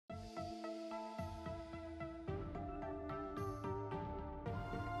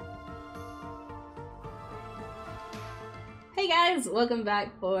Hey guys, welcome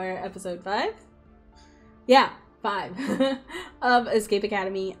back for episode 5. Yeah, 5 of Escape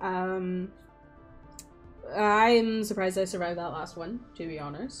Academy. I'm surprised I survived that last one, to be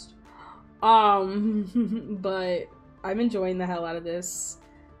honest. But I'm enjoying the hell out of this.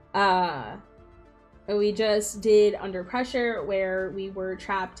 We just did Under Pressure, where we were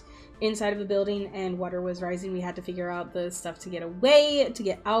trapped inside of a building and water was rising. We had to figure out the stuff to get away, to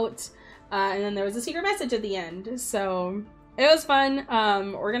get out. And then there was a secret message at the end. So it was fun.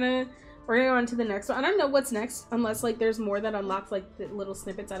 We're gonna go on to the next one. I don't know what's next unless like there's more that unlocks like the little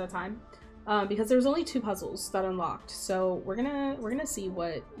snippets at a time. Because there's only 2 puzzles that unlocked. So we're gonna see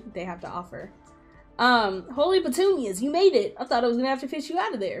what they have to offer. Holy petunias, you made it! I thought I was gonna have to fish you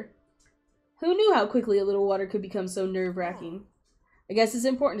out of there. Who knew how quickly a little water could become so nerve-wracking? I guess it's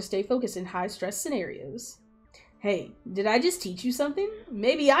important to stay focused in high-stress scenarios. Hey, did I just teach you something?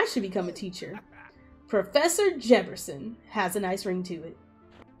 Maybe I should become a teacher. Professor Jefferson has a nice ring to it.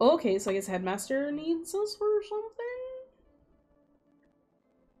 Okay, so I guess Headmaster needs us for something?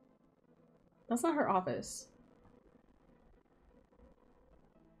 That's not her office.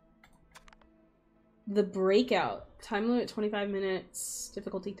 The Breakout. Time limit 25 minutes.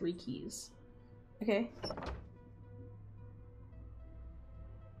 Difficulty 3 keys. Okay.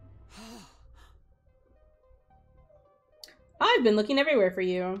 I've been looking everywhere for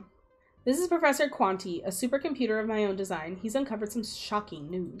you. This is Professor Quanti, a supercomputer of my own design. He's uncovered some shocking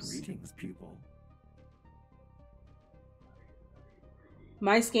news. Greetings, pupil.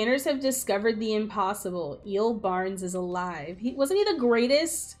 My scanners have discovered the impossible. Eel Barnes is alive. Wasn't he the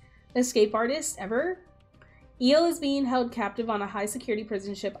greatest escape artist ever? Eel is being held captive on a high-security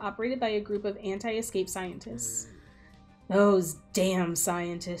prison ship operated by a group of anti-escape scientists. Those damn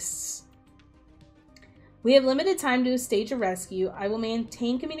scientists. We have limited time to stage a rescue. I will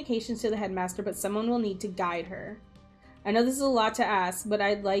maintain communications to the headmaster, but someone will need to guide her. I know this is a lot to ask, but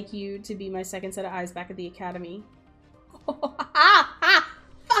I'd like you to be my second set of eyes back at the academy.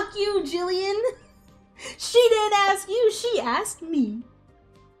 Fuck you, Gillian! She didn't ask you, she asked me.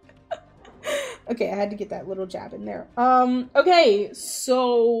 Okay, I had to get that little jab in there. Okay,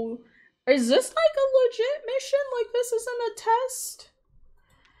 so is this like a legit mission? Like this isn't a test?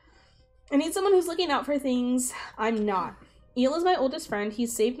 I need someone who's looking out for things. I'm not. Eel is my oldest friend.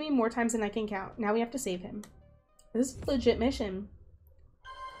 He's saved me more times than I can count. Now we have to save him. This is a legit mission.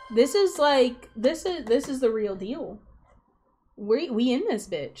 This is like, this is the real deal. We in this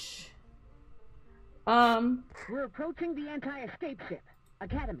bitch. We're approaching the anti-escape ship.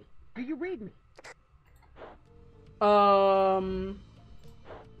 Academy. Do you read me?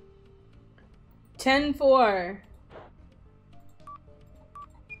 10-4.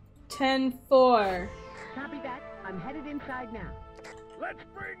 10-4. Copy that. I'm headed inside now. Let's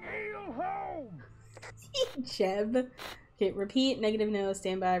bring Eel home! Jeb. Okay, repeat, negative no,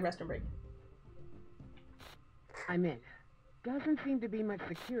 standby, restroom break. I'm in. Doesn't seem to be much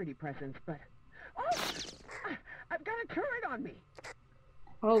security presence, but... Oh! I've got a turret on me!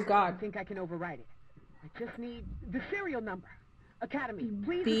 Oh, I God. think I can override it. I just need the serial number. Academy,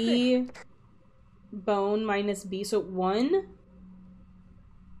 please B... assist. Bone minus B, so 1...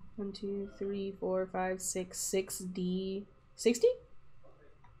 1, 2, 3, 4, 5, 6, 6D... 60?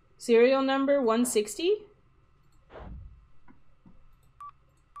 Serial number 160?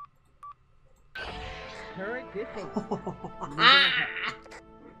 Turret disabled.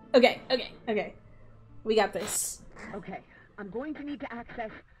 Okay. We got this. Okay, I'm going to need to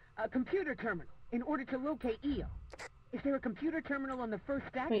access a computer terminal in order to locate Eel. Is there a computer terminal on the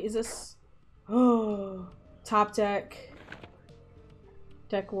first deck? Wait, is this... Oh... Top deck...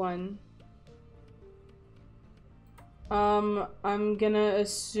 Deck 1. I'm gonna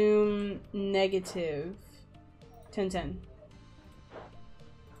assume negative. 10-10.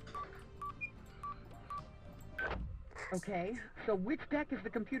 Okay, so which deck is the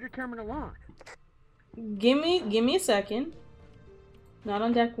computer terminal on? Give me a second. Not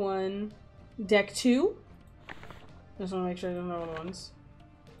on deck 1. Deck 2? Just wanna make sure there's no other ones.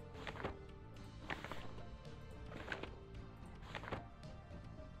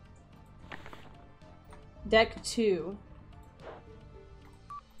 Deck 2.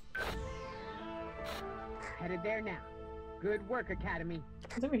 Headed there now. Good work, Academy.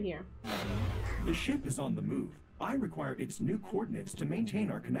 It's over here. The ship is on the move. I require its new coordinates to maintain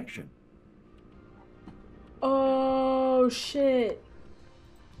our connection. Oh, shit.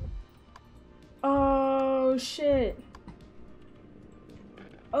 Oh, shit.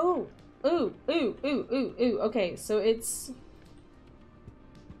 Oh. Ooh. Okay, so it's...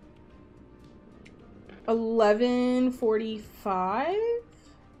 11:45?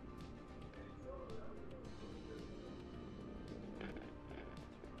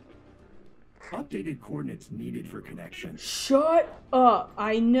 updated coordinates needed for connection. Shut up.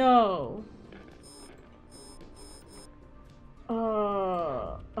 I know.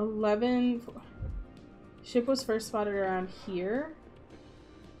 11. Ship was first spotted around here.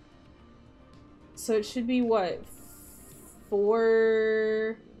 So it should be what?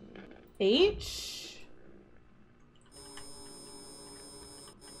 4H?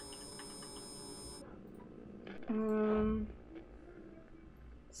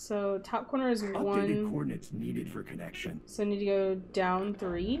 So top corner is Updated 1. coordinates needed for connection. So I need to go down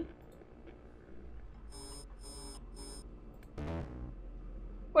 3.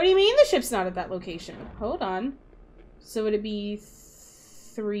 What do you mean the ship's not at that location? Hold on. So would it be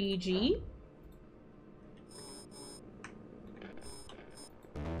 3G?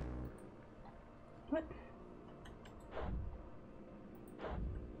 What?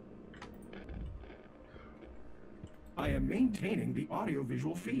 I am maintaining the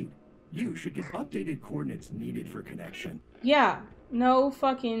audio-visual feed. You should get updated coordinates needed for connection. Yeah. No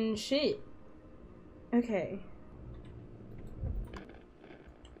fucking shit. Okay.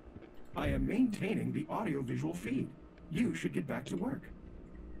 I am maintaining the audio-visual feed. You should get back to work.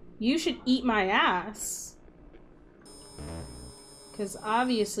 You should eat my ass. Because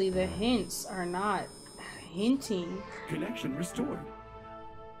obviously the hints are not hinting. Connection restored.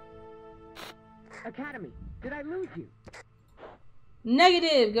 Academy, did I lose you?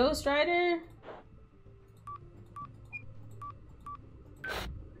 Negative, Ghost Rider.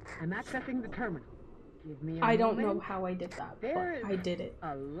 I'm accessing the terminal. Give me a I don't moment. know how I did that, There but I did it.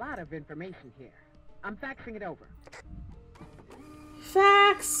 a lot of information here. I'm faxing it over.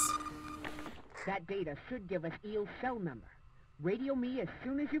 Fax! That data should give us Eel's cell number. Radio me as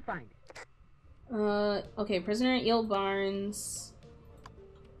soon as you find it. Okay, prisoner Eel Barnes.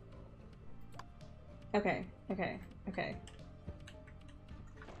 Okay.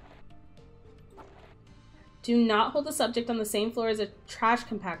 Do not hold the subject on the same floor as a trash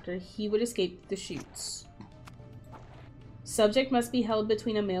compactor. He would escape the chutes. Subject must be held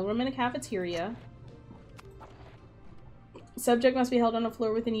between a mailroom and a cafeteria. Subject must be held on a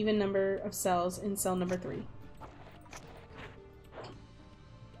floor with an even number of cells in cell number 3.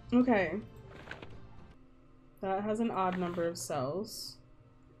 Okay. That has an odd number of cells.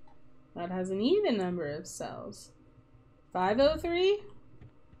 That has an even number of cells. 503?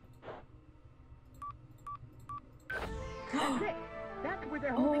 That's it. That's where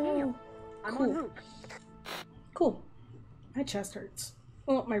they're holding Eel. I'm cool. en route. Cool. My chest hurts.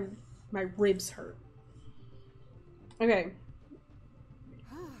 Oh, my ribs hurt. Okay.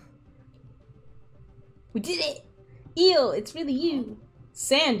 We did it! Eel, it's really you.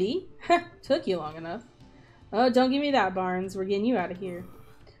 Sandy? Took you long enough. Oh, don't give me that, Barnes. We're getting you out of here.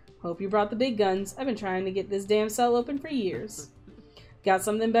 Hope you brought the big guns. I've been trying to get this damn cell open for years. Got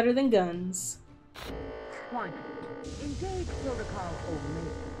something better than guns. One. Engage protocol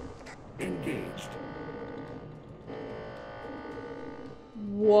Omega. Engaged.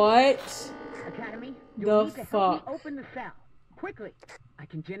 What? Academy, The you'll need to help me fuck? open the cell. Quickly. I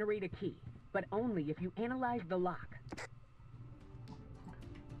can generate a key, but only if you analyze the lock.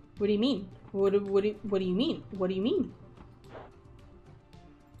 What do you mean? What do you mean? What do you mean?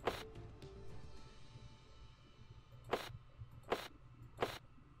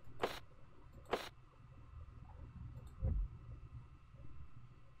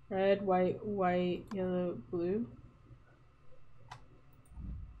 Red, white, yellow, blue.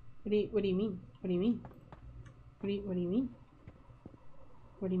 What do you mean? What do you mean? What do you mean?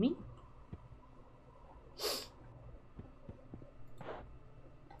 What do you mean?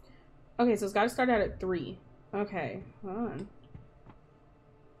 Okay, so it's got to start out at 3. Okay, hold on.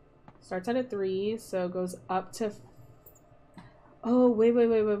 Starts out at 3, so it goes up to. Oh, wait. White,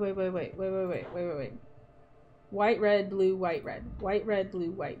 red, blue, white, red. White, red, blue, white, red. White, red,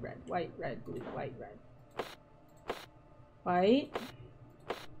 blue, white, red. White.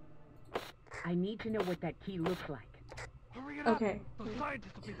 I need to know what that key looks like. Hurry it up. Okay. The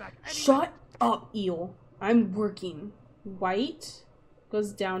scientists will be back any Shut up, Eel. I'm working. White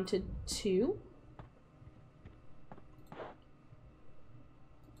goes down to 2.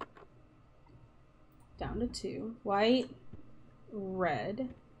 Down to 2. White, red.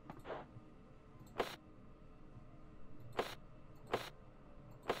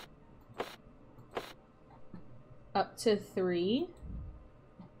 Up to 3.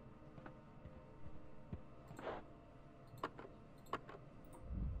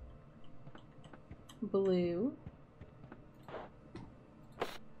 Blue.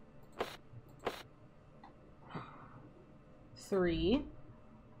 Three.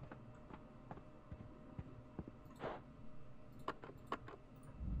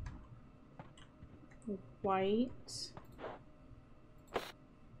 white.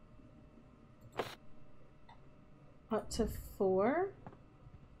 Up to 4.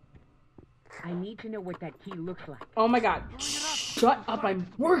 I need to know what that key looks like. Oh my god. Shut up, I'm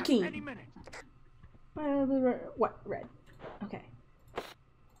working! Any minute. What? Red. Okay.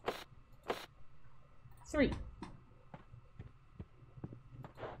 3.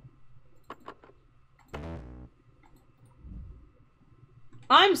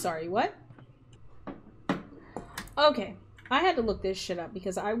 I'm sorry, what? Okay. I had to look this shit up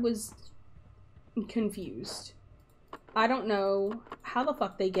because I was confused. I don't know how the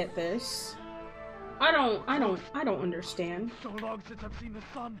fuck they get this. I don't understand. So long since I've seen the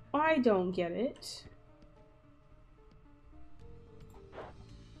sun. I don't get it.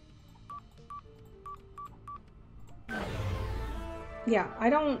 Yeah, I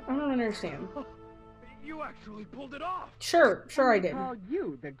don't understand. You actually pulled it off. Sure I did. Call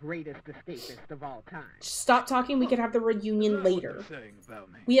you the greatest escapist of all time. Stop talking, we can have the reunion Is that what later. you're saying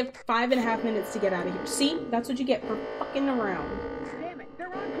about me? We have 5.5 minutes to get out of here. See? That's what you get for fucking around. Damn it,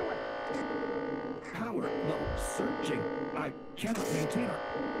 they're on to us. Power level searching. I cannot maintain our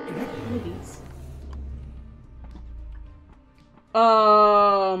connection. What are these?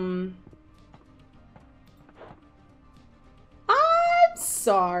 I'm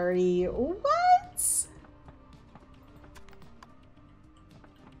sorry. What?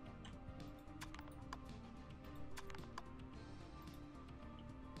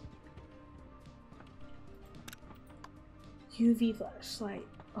 UV flashlight.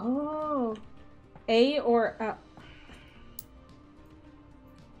 Oh. A or L.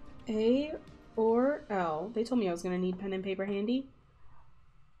 A or L. They told me I was going to need pen and paper handy.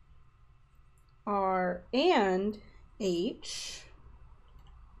 R and H.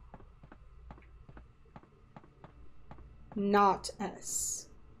 Not S.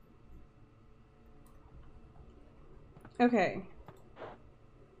 Okay.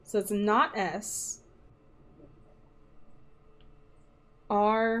 So it's not S.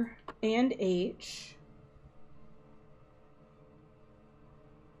 R and H.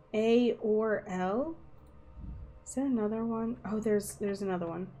 A or L. Is there another one? Oh, there's another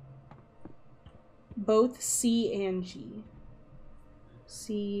one. Both C and G.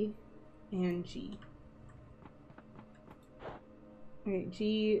 C and G. Okay,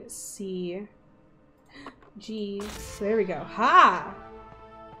 G, C, G. There we go. Ha!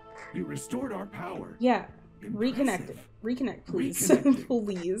 You restored our power. Yeah. Impressive. Reconnect, please. Reconnecting.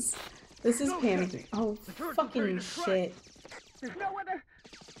 Please. This is No, panicking. Oh, The turret's ready fucking to strike. shit. There's no other...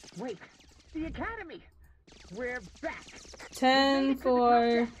 Wait, the Academy. We're back. We 10 made it to the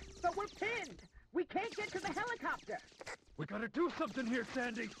for... top deck, but we're pinned. We can't get to the helicopter. We gotta do something here,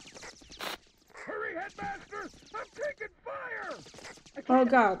 Sandy. Hurry, Headmaster! I'm taking fire! Oh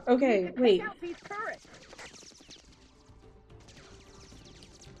god. We Okay, need to wait. take out these turrets.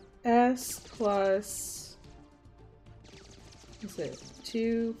 S plus... What's it?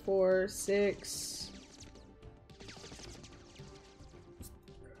 2, 4, 6...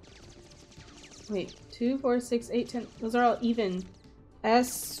 Wait. 2, 4, 6, 8, 10... Those are all even.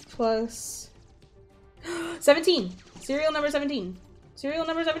 S plus... 17! Serial number 17. Serial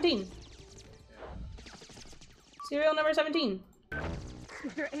number 17. Serial number 17.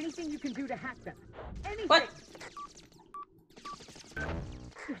 Is there anything you can do to hack them? Anything? What?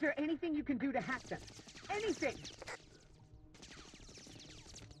 Is there anything you can do to hack them? Anything?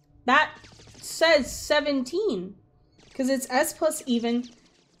 That says 17. Because it's S plus even.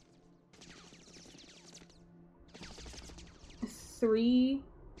 3...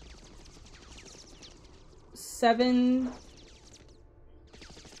 7...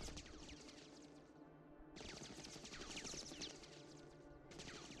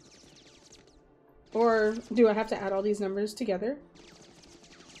 Or do I have to add all these numbers together?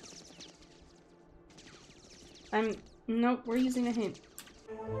 Nope, we're using a hint.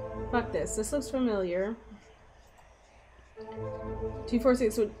 Fuck this. This looks familiar. 2, 4,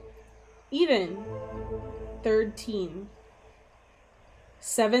 6 would... Even. 13.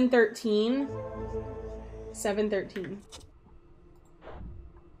 7, 13. 7, 13.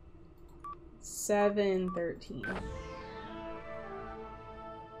 7, 13.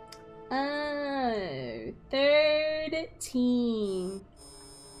 Oh, 13.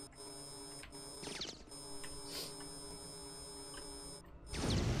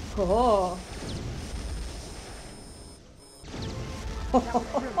 Oh. We have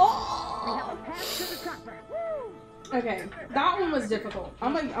a path to the chopper. Woo! Okay, that one was difficult.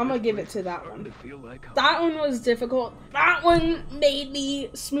 I'm gonna give it to that one. To feel like home. That one was difficult. That one made me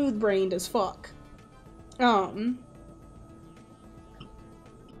smooth-brained as fuck.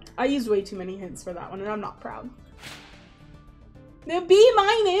 I used way too many hints for that one, and I'm not proud. The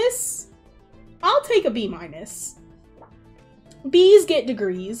B-. I'll take a B-. B's get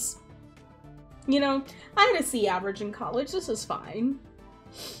degrees. You know, I had a C average in college. This is fine.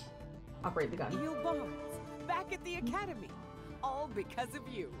 Operate the gun. You boys, back at the academy. All because of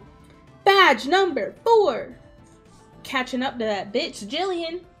you. Badge number 4. Catching up to that bitch,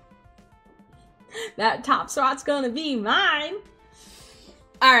 GILLIAN. That top spot's gonna be mine.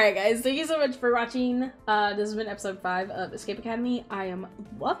 Alright guys, thank you so much for watching. This has been episode 5 of Escape Academy. I am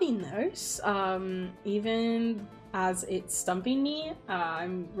loving this. Even as it's stumping me,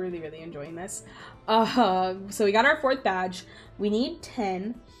 I'm really enjoying this. So we got our 4th badge. We need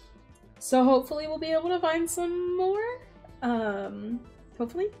 10. So hopefully we'll be able to find some more.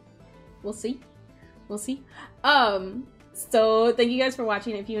 Hopefully. We'll see. We'll see. So thank you guys for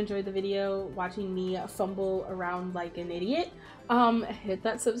watching. If you enjoyed the video, watching me fumble around like an idiot, hit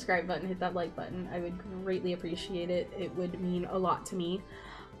that subscribe button, hit that like button. I would greatly appreciate it. It would mean a lot to me.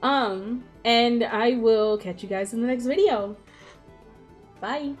 And I will catch you guys in the next video.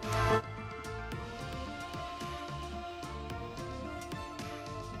 Bye.